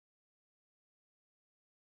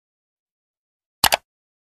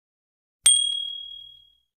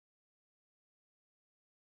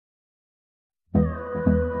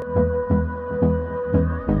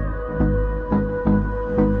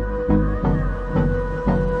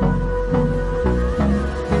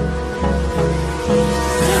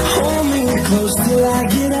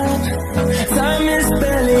Time is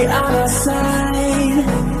barely on our side.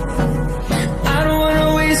 I don't wanna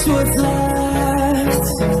waste what's left.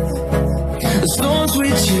 The storms we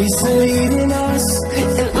chase are leading us,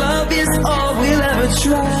 and love is all we'll ever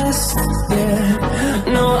trust. Yeah,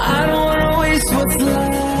 no, I don't wanna waste what's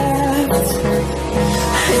left.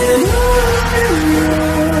 And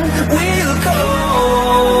on we'll go,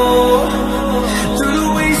 through the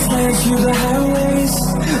wastelands, through the highways,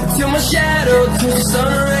 till my shadow turns to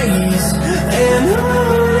sun rays. And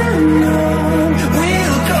on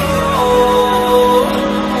we'll go,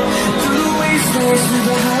 through the wastelands, through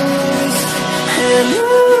the highways, and on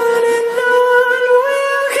we'll go.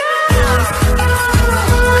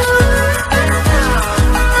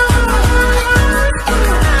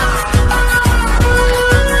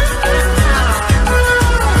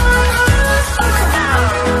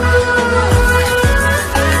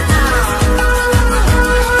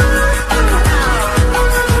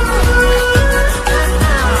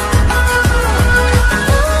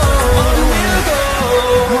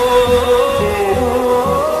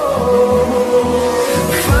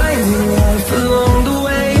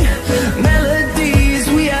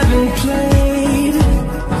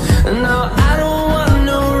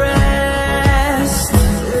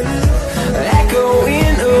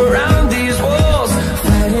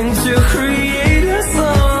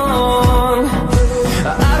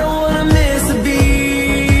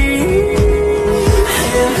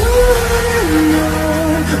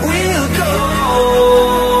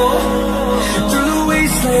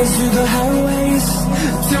 Through the highways,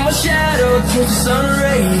 till my shadow turns to sun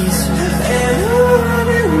rays. And on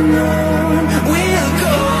we'll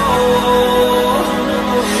go,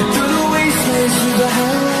 through the wastelands, through the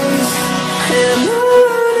highways, and on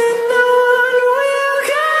we'll go.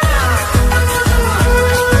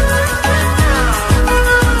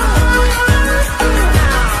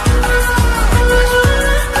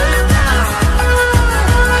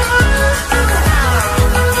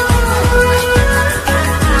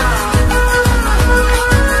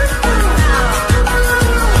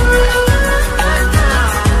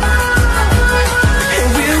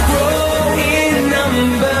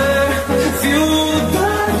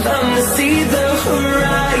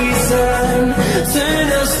 Turn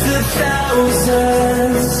us to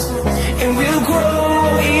thousands, and we'll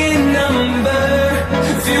grow in number,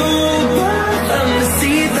 fueled by them to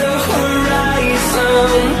see the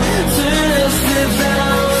horizon. Turn us to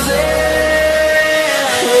thousands,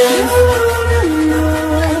 and on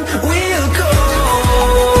we'll go,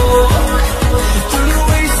 through the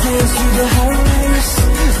wastelands, through the highways,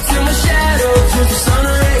 till my shadow turns to sun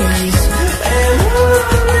rays. And on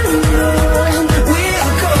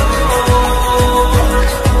we'll go,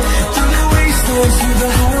 through the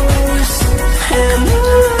highways, and on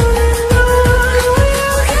we'll go.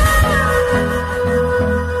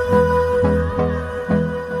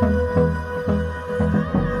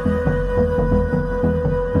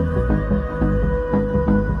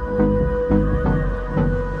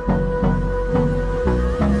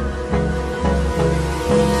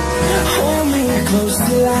 Hold me close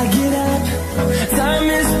till I get up. Time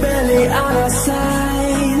is barely on our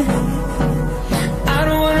side. I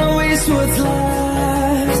don't wanna waste what's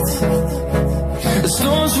left. The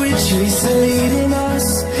storms we chase are leading us,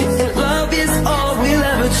 and love is all we'll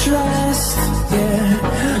ever trust.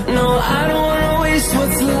 Yeah, no, I don't wanna waste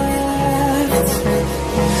what's left.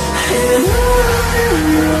 And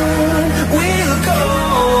on we'll go,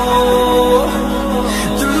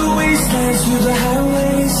 through the wastelands, through the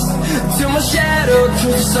highways, till my shadow turns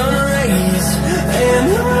to sun rays. And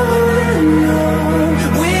on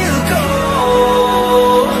we'll go,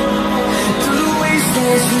 through the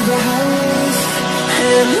wastelands, through the highways,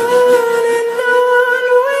 and on.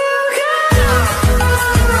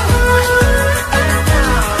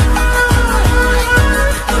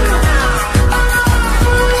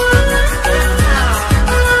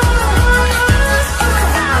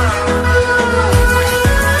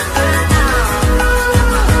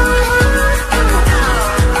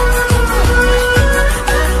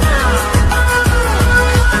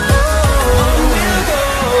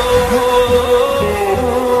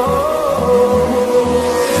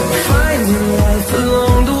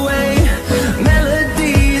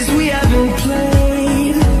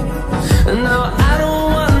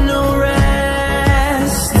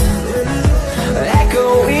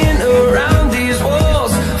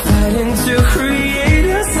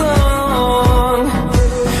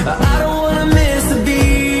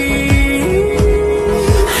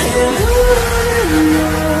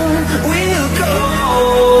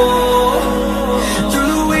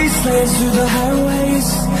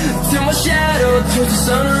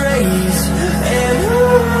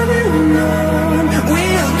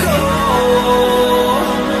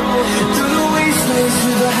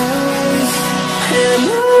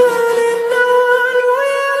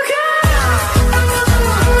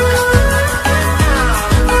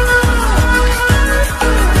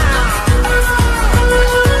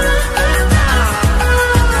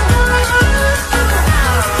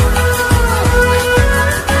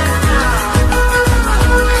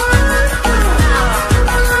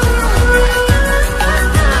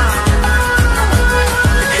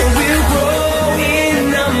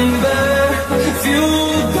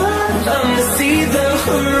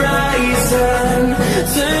 horizon.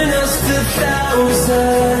 Turn us to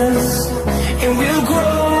thousands, and we'll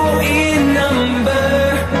grow in number.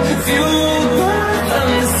 Fueled by them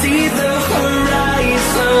to see the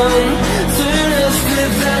horizon. Turn us to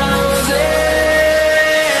thousands.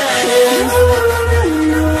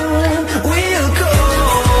 We'll go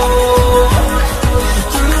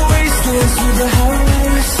through the wastelands, through the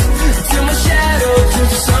highways, till my shadow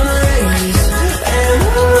turns to sun rays. And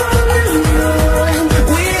on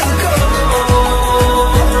we'll go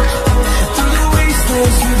through the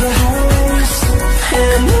wastelands, through the highways,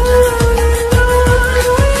 and on we'll go.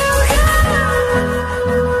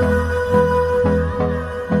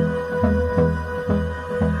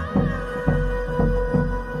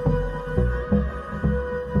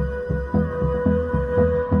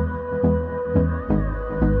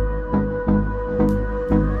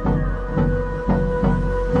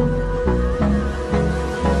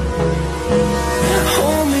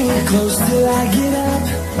 Hold me close till I get up.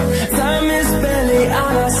 Time is barely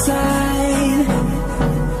on our side.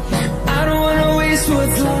 I don't wanna waste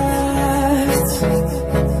what's left.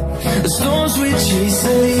 The storms we chase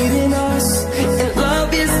are leading us, and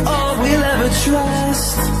love is all we'll ever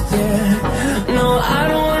trust. Yeah, no, I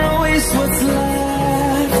don't wanna waste what's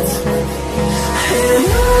left. And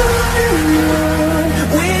on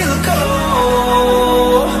we'll go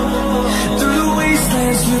through the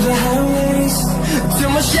wastelands, through the highways,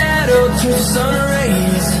 till my shadow turns to sun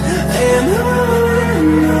rays. And on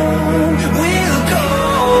we'll go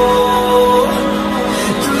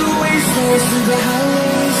through the wastelands, through the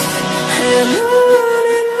highways, and on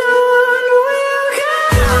we'll go.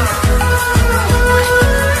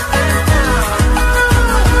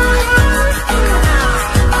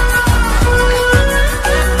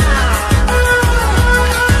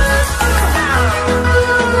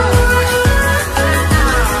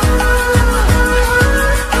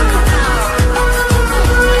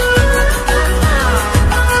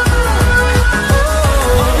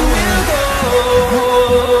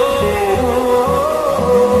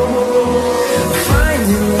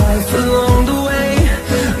 Finding life along the way,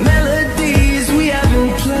 melodies we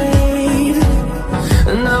haven't played.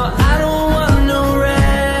 No, I don't want no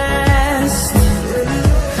rest.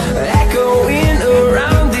 Echoing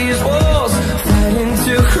around these walls, fighting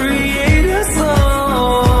to create a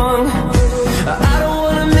song. I don't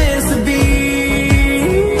wanna miss a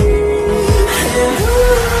beat. And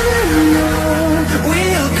on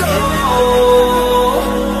we'll go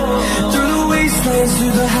through the wastelands,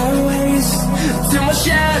 through the highways, till my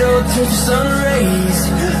shadow turns to sun rays.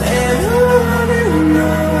 And on